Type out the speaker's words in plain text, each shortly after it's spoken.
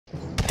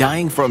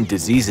Dying from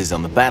diseases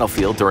on the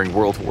battlefield during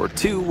World War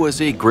II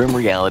was a grim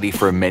reality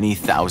for many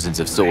thousands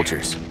of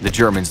soldiers. The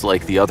Germans,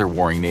 like the other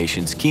warring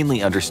nations,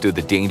 keenly understood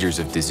the dangers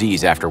of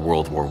disease after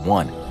World War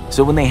I.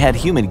 So when they had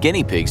human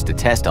guinea pigs to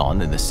test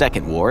on in the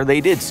Second War,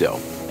 they did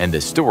so. And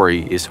the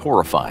story is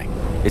horrifying.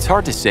 It's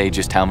hard to say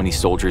just how many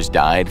soldiers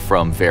died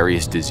from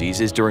various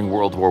diseases during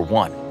World War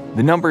I.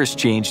 The numbers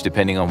change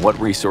depending on what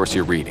resource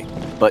you're reading.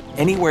 But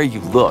anywhere you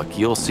look,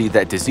 you'll see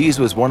that disease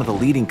was one of the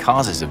leading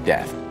causes of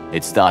death.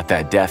 It's thought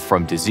that death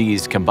from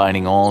disease,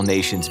 combining all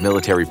nations'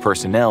 military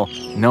personnel,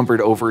 numbered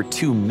over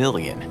 2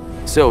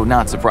 million. So,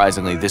 not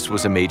surprisingly, this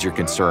was a major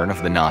concern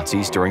of the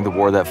Nazis during the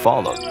war that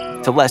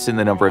followed. To lessen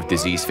the number of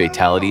disease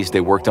fatalities,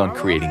 they worked on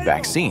creating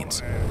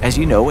vaccines. As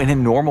you know, in a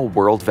normal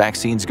world,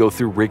 vaccines go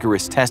through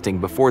rigorous testing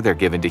before they're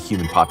given to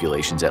human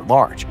populations at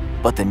large.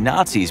 But the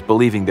Nazis,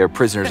 believing their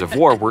prisoners of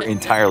war were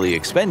entirely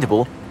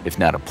expendable, if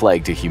not a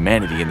plague to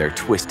humanity in their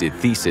twisted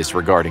thesis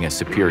regarding a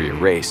superior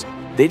race,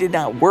 they did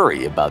not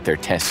worry about their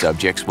test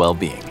subjects'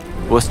 well-being.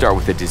 We'll start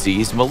with the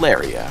disease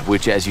malaria,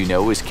 which, as you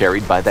know, is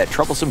carried by that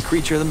troublesome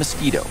creature, the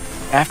mosquito.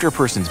 After a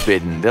person's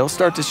bitten, they'll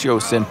start to show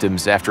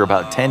symptoms after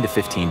about 10 to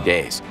 15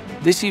 days.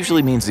 This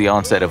usually means the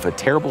onset of a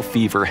terrible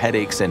fever,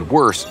 headaches, and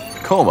worse,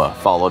 coma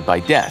followed by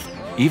death.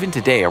 Even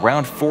today,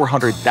 around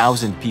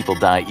 400,000 people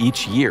die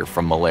each year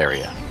from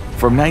malaria.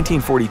 From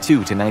 1942 to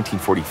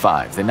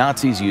 1945, the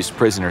Nazis used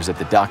prisoners at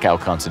the Dachau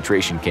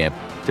concentration camp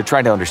to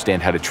try to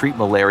understand how to treat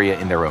malaria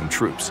in their own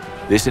troops.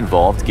 This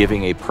involved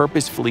giving a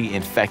purposefully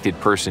infected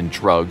person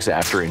drugs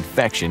after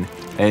infection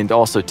and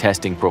also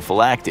testing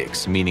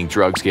prophylactics, meaning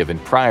drugs given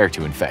prior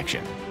to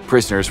infection.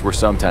 Prisoners were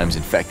sometimes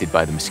infected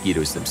by the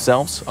mosquitoes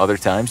themselves. Other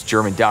times,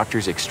 German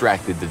doctors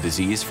extracted the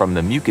disease from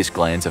the mucus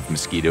glands of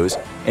mosquitoes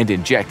and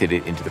injected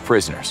it into the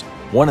prisoners.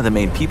 One of the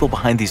main people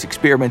behind these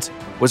experiments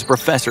was a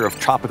professor of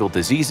tropical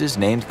diseases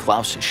named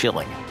Klaus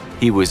Schilling.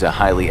 He was a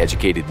highly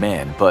educated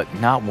man, but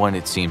not one,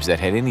 it seems, that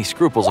had any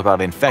scruples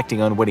about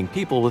infecting unwitting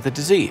people with the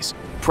disease.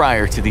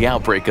 Prior to the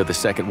outbreak of the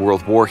Second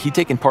World War, he'd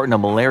taken part in a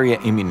malaria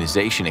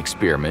immunization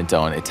experiment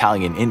on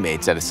Italian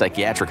inmates at a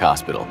psychiatric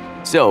hospital.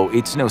 So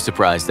it's no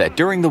surprise that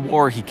during the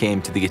war he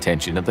came to the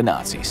attention of the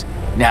Nazis.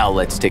 Now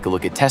let's take a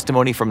look at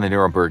testimony from the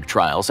Nuremberg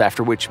trials,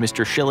 after which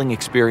Mr. Schilling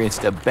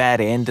experienced a bad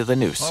end of the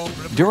noose.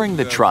 During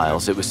the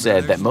trials, it was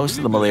said that most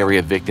of the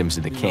malaria victims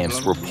in the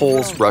camps were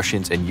Poles,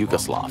 Russians, and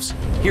Yugoslavs.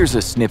 Here's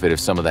a snippet of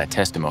some of that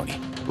testimony.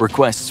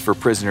 Requests for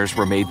prisoners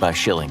were made by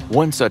Schilling.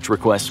 One such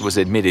request was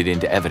admitted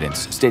into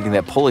evidence, stating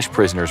that Polish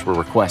prisoners were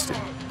requested.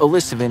 A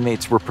list of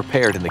inmates were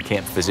prepared in the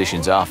camp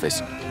physician's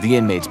office, the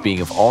inmates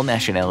being of all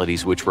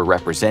nationalities which were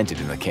represented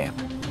in the camp.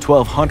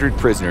 1,200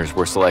 prisoners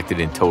were selected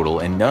in total,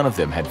 and none of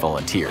them had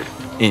volunteered.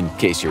 In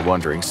case you're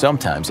wondering,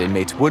 sometimes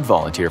inmates would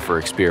volunteer for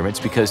experiments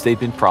because they'd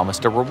been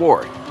promised a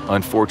reward.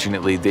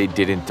 Unfortunately, they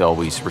didn't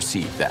always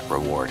receive that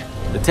reward.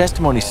 The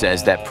testimony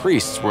says that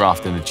priests were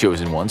often the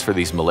chosen ones for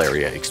these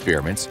malaria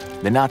experiments.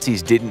 The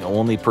Nazis didn't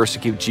only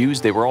persecute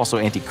Jews, they were also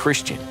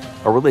anti-Christian,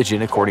 a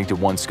religion, according to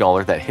one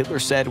scholar, that Hitler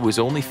said was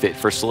only fit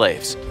for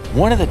slaves.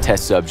 One of the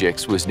test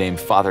subjects was named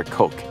Father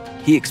Koch.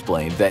 He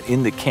explained that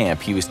in the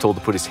camp he was told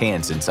to put his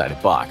hands inside a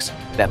box.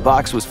 That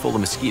box was full of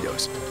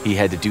mosquitoes. He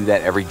had to do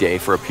that every day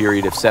for a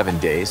period of 7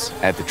 days.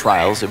 At the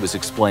trials, it was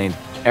explained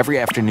every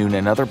afternoon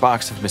another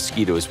box of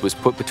mosquitoes was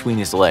put between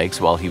his legs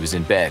while he was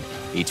in bed.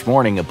 Each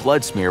morning a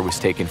blood smear was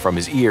taken from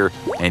his ear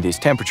and his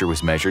temperature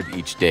was measured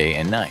each day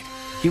and night.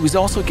 He was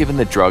also given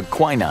the drug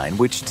quinine,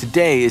 which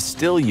today is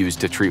still used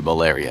to treat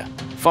malaria.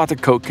 Father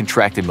Koch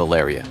contracted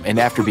malaria, and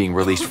after being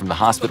released from the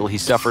hospital, he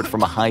suffered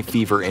from a high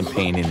fever and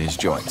pain in his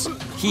joints.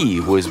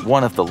 He was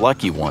one of the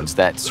lucky ones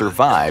that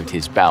survived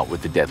his bout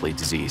with the deadly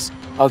disease.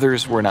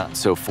 Others were not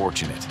so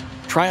fortunate.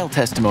 Trial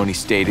testimony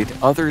stated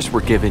others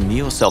were given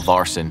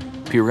neosalvarsan,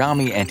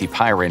 pyramine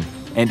antipyrin,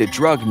 and a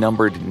drug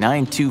numbered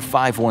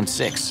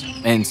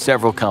 92516, and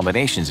several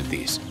combinations of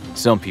these.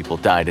 Some people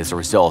died as a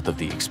result of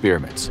the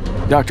experiments.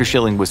 Dr.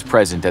 Schilling was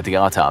present at the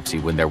autopsy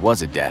when there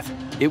was a death.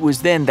 It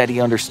was then that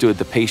he understood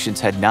the patients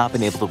had not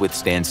been able to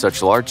withstand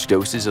such large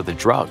doses of the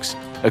drugs.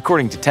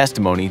 According to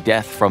testimony,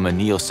 death from a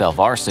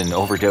neosalvarsan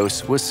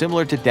overdose was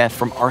similar to death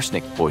from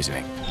arsenic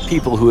poisoning.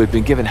 People who had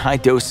been given high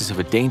doses of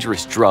a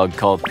dangerous drug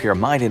called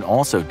pyramidin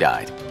also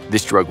died.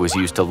 This drug was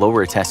used to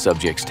lower a test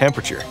subject's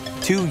temperature.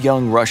 2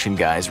 young Russian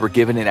guys were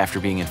given it after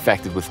being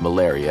infected with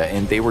malaria,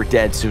 and they were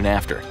dead soon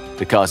after.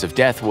 The cause of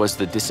death was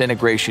the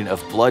disintegration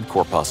of blood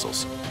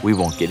corpuscles. We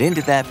won't get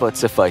into that, but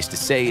suffice to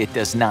say it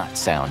does not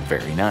sound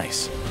very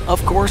nice.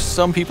 Of course,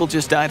 some people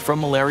just died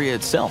from malaria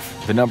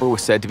itself. The number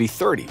was said to be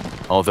 30,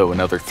 although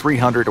another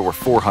 300 or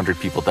 400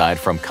 people died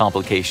from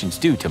complications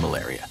due to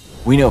malaria.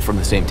 We know from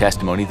the same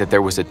testimony that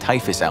there was a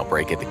typhus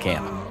outbreak at the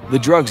camp. The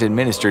drugs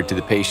administered to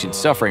the patients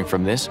suffering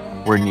from this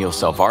were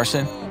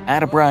neosalvarsan,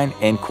 atabrine,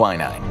 and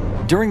quinine.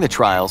 During the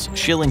trials,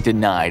 Schilling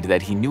denied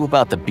that he knew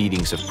about the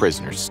beatings of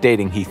prisoners,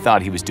 stating he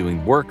thought he was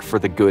doing work for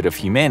the good of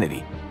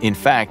humanity. In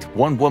fact,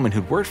 one woman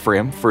who worked for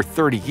him for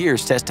 30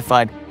 years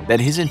testified that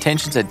his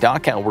intentions at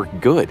Dachau were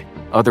good.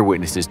 Other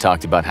witnesses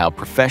talked about how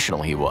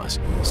professional he was.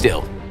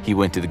 Still, he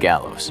went to the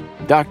gallows.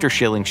 Dr.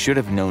 Schilling should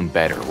have known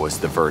better, was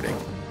the verdict.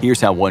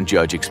 Here's how one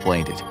judge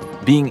explained it.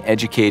 Being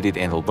educated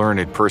and a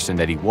learned person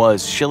that he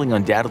was, Schilling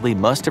undoubtedly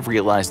must have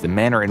realized the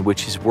manner in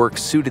which his work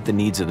suited the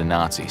needs of the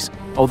Nazis.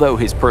 Although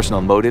his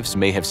personal motives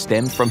may have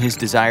stemmed from his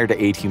desire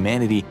to aid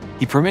humanity,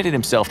 he permitted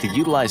himself to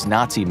utilize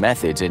Nazi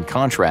methods in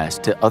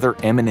contrast to other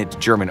eminent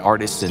German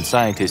artists and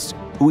scientists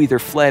who either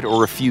fled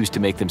or refused to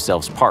make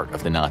themselves part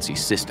of the Nazi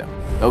system.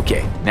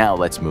 Okay, now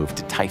let's move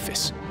to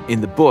typhus. In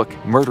the book,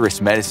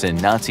 Murderous Medicine,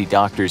 Nazi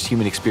Doctors,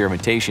 Human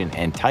Experimentation,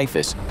 and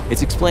Typhus,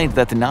 it's explained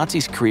that the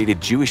Nazis created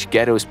Jewish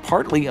ghettos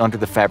partly under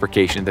the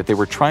fabrication that they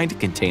were trying to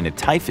contain a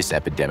typhus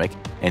epidemic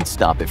and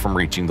stop it from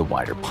reaching the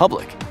wider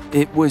public.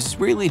 It was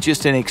really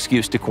just an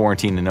excuse to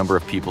quarantine a number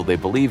of people they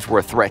believed were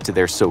a threat to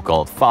their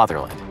so-called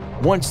fatherland.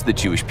 Once the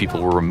Jewish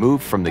people were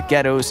removed from the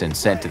ghettos and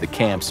sent to the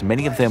camps,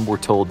 many of them were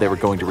told they were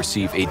going to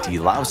receive a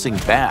delousing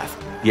bath,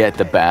 yet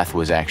the bath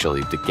was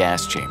actually the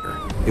gas chamber.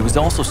 It was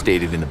also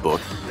stated in the book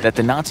that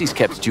the Nazis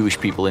kept Jewish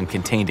people in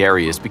contained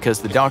areas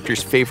because the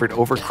doctors favored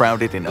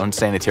overcrowded and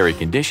unsanitary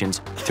conditions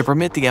to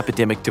permit the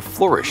epidemic to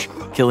flourish,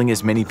 killing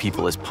as many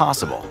people as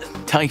possible.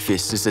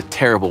 Typhus is a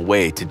terrible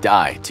way to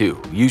die, too,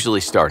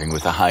 usually starting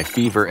with a high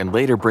fever and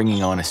later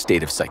bringing on a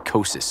state of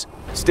psychosis.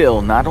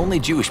 Still, not only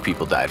Jewish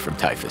people died from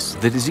typhus.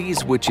 The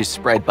disease, which is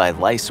spread by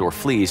lice or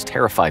fleas,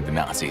 terrified the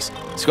Nazis.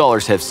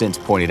 Scholars have since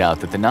pointed out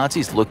that the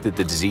Nazis looked at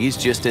the disease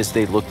just as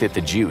they looked at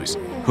the Jews,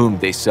 whom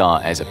they saw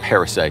as a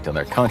parasite on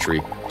their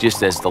country,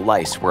 just as the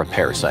lice were a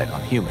parasite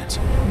on humans.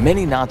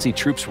 Many Nazi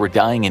troops were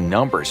dying in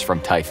numbers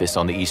from typhus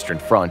on the Eastern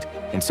Front,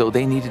 and so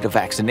they needed a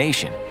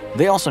vaccination.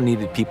 They also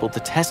needed people to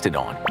test it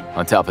on.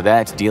 On top of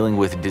that, dealing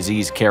with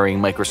disease-carrying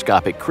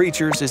microscopic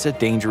creatures is a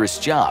dangerous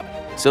job,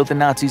 so the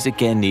Nazis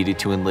again needed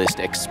to enlist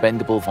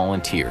expendable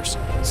volunteers.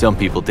 Some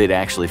people did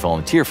actually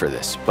volunteer for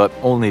this, but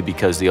only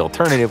because the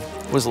alternative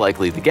was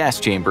likely the gas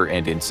chamber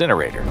and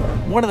incinerator.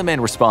 One of the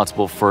men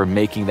responsible for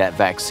making that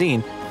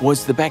vaccine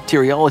was the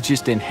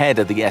bacteriologist and head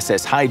of the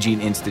SS Hygiene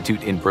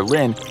Institute in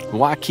Berlin,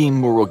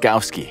 Joachim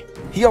Murogowski.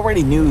 He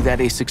already knew that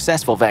a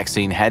successful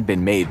vaccine had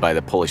been made by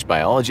the Polish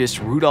biologist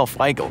Rudolf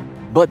Weigel,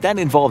 but that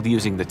involved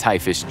using the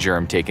typhus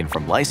germ taken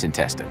from lice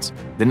intestines.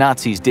 The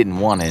Nazis didn't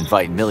want to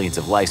invite millions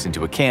of lice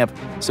into a camp,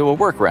 so a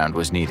workaround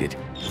was needed.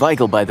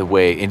 Weigel, by the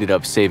way, ended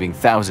up saving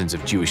thousands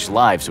of Jewish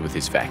lives with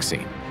his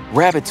vaccine.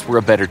 Rabbits were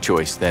a better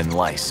choice than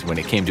lice when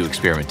it came to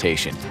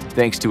experimentation,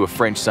 thanks to a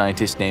French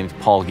scientist named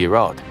Paul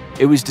Giraud.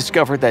 It was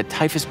discovered that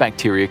typhus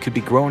bacteria could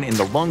be grown in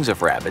the lungs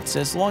of rabbits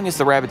as long as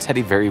the rabbits had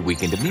a very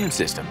weakened immune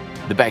system.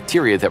 The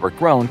bacteria that were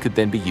grown could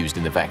then be used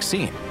in the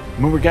vaccine.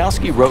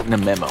 Murogowski wrote in a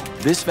memo,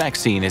 "This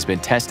vaccine has been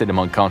tested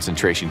among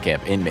concentration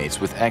camp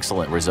inmates with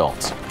excellent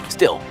results.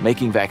 Still,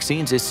 making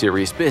vaccines is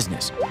serious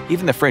business.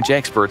 Even the French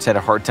experts had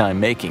a hard time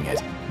making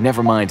it.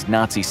 Never mind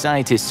Nazi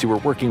scientists who were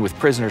working with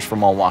prisoners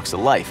from all walks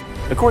of life."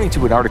 According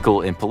to an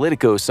article in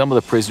Politico, some of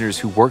the prisoners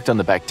who worked on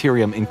the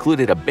bacterium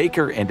included a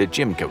baker and a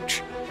gym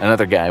coach.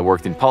 Another guy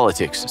worked in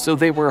politics, so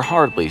they were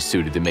hardly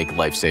suited to make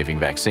life-saving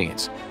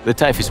vaccines. The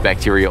typhus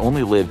bacteria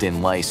only lived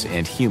in lice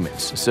and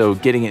humans, so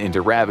getting it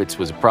into rabbits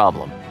was a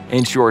problem.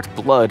 In short,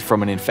 blood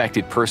from an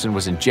infected person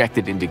was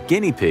injected into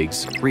guinea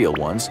pigs, real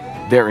ones.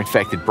 Their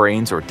infected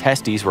brains or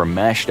testes were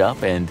mashed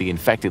up, and the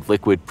infected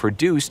liquid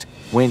produced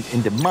went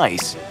into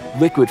mice.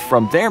 Liquid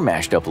from their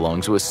mashed up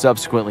lungs was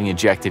subsequently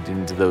injected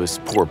into those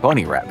poor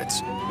bunny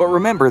rabbits. But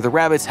remember, the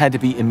rabbits had to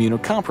be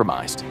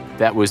immunocompromised.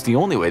 That was the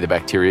only way the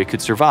bacteria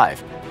could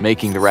survive.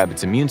 Making the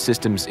rabbits' immune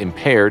systems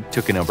impaired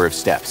took a number of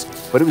steps,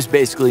 but it was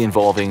basically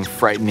involving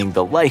frightening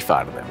the life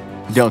out of them.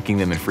 Dunking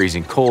them in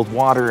freezing cold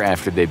water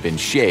after they'd been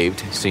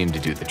shaved seemed to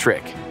do the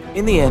trick.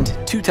 In the end,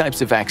 two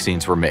types of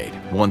vaccines were made,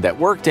 one that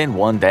worked and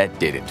one that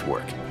didn't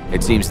work.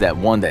 It seems that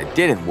one that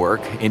didn't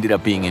work ended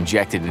up being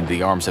injected into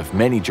the arms of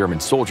many German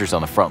soldiers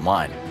on the front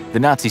line. The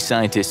Nazi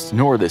scientists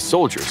nor the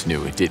soldiers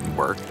knew it didn't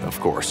work, of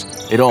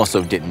course. It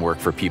also didn't work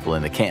for people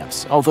in the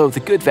camps, although the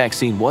good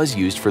vaccine was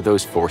used for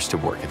those forced to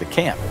work at the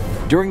camp.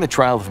 During the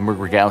trial of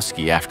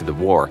Murogowski after the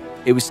war,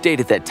 it was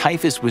stated that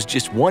typhus was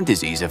just one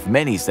disease of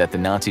many that the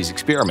Nazis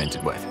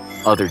experimented with.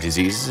 Other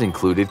diseases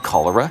included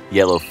cholera,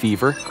 yellow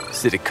fever,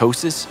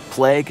 psittacosis,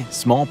 plague,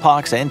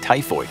 smallpox, and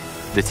typhoid.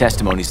 The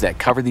testimonies that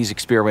cover these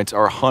experiments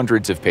are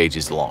hundreds of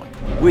pages long.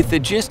 With the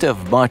gist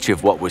of much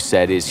of what was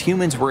said is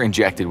humans were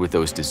injected with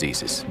those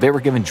diseases. They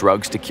were given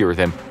drugs to cure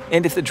them,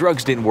 and if the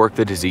drugs didn't work,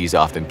 the disease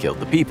often killed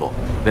the people.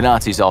 The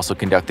Nazis also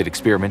conducted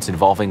experiments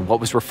involving what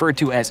was referred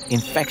to as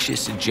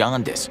infectious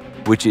jaundice,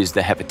 which is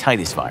the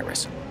hepatitis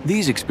virus.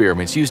 These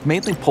experiments used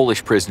mainly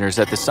Polish prisoners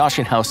at the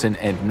Sachsenhausen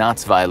and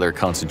Natzweiler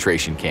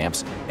concentration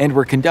camps and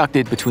were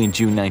conducted between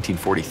June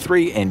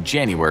 1943 and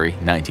January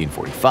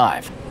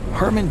 1945.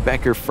 Hermann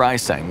Becker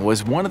Freising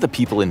was one of the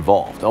people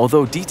involved,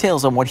 although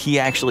details on what he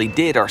actually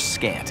did are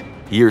scant.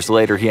 Years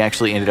later, he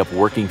actually ended up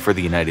working for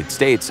the United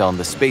States on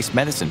the space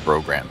medicine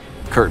program.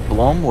 Kurt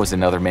Blom was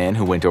another man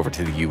who went over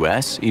to the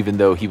US, even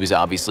though he was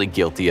obviously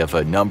guilty of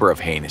a number of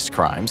heinous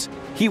crimes.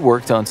 He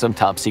worked on some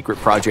top-secret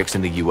projects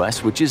in the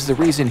US, which is the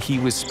reason he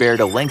was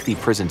spared a lengthy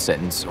prison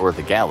sentence or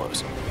the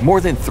gallows.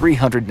 More than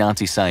 300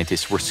 Nazi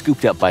scientists were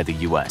scooped up by the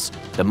US.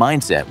 The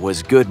mindset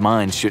was good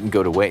minds shouldn't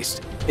go to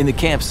waste. In the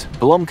camps,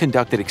 Blum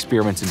conducted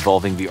experiments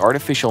involving the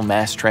artificial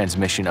mass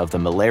transmission of the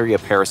malaria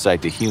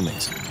parasite to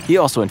humans. He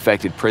also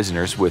infected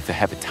prisoners with the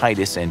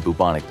hepatitis and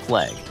bubonic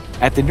plague.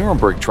 At the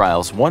Nuremberg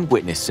trials, one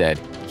witness said,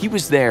 he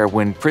was there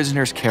when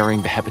prisoners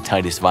carrying the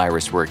hepatitis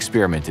virus were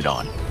experimented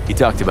on. He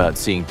talked about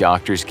seeing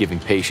doctors giving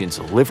patients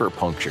liver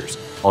punctures,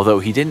 although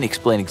he didn't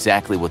explain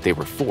exactly what they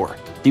were for.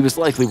 He was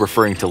likely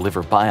referring to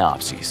liver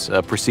biopsies,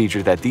 a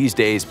procedure that these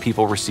days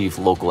people receive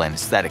local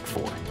anesthetic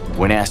for.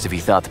 When asked if he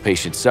thought the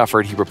patient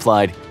suffered, he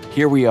replied,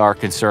 "Here we are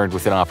concerned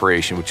with an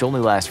operation which only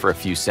lasts for a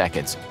few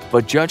seconds,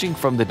 but judging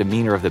from the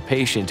demeanor of the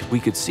patient, we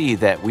could see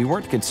that we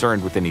weren't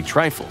concerned with any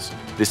trifles.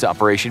 This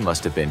operation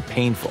must have been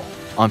painful."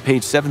 On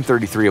page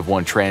 733 of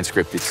one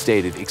transcript, it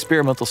stated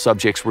experimental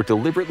subjects were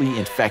deliberately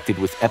infected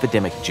with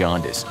epidemic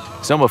jaundice,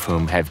 some of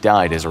whom have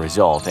died as a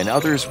result, and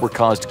others were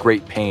caused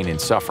great pain and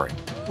suffering.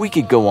 We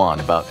could go on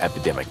about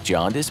epidemic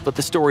jaundice, but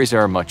the stories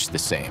are much the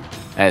same.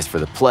 As for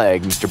the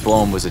plague, Mr.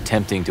 Blom was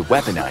attempting to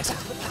weaponize it.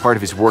 Part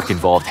of his work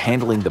involved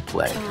handling the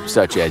plague,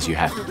 such as you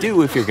have to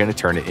do if you're going to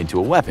turn it into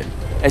a weapon.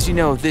 As you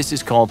know, this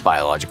is called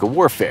biological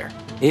warfare.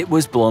 It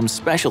was Blum's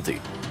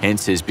specialty,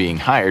 hence his being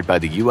hired by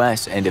the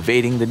US and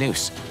evading the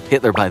noose.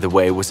 Hitler, by the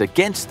way, was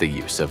against the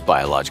use of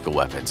biological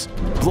weapons.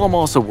 Blum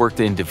also worked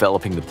in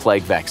developing the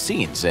plague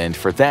vaccines, and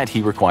for that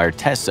he required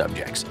test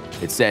subjects.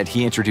 It said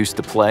he introduced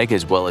the plague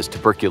as well as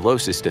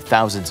tuberculosis to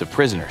thousands of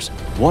prisoners.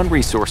 One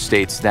resource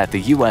states that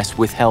the US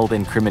withheld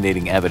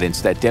incriminating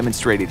evidence that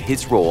demonstrated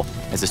his role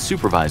as a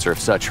supervisor of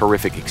such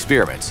horrific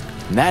experiments.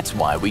 And that's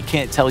why we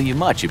can't tell you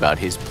much about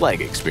his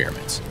plague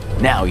experiments.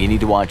 Now you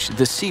need to watch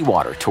The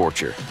Seawater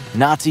Torture,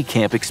 Nazi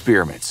Camp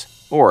Experiments,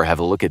 or have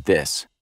a look at this.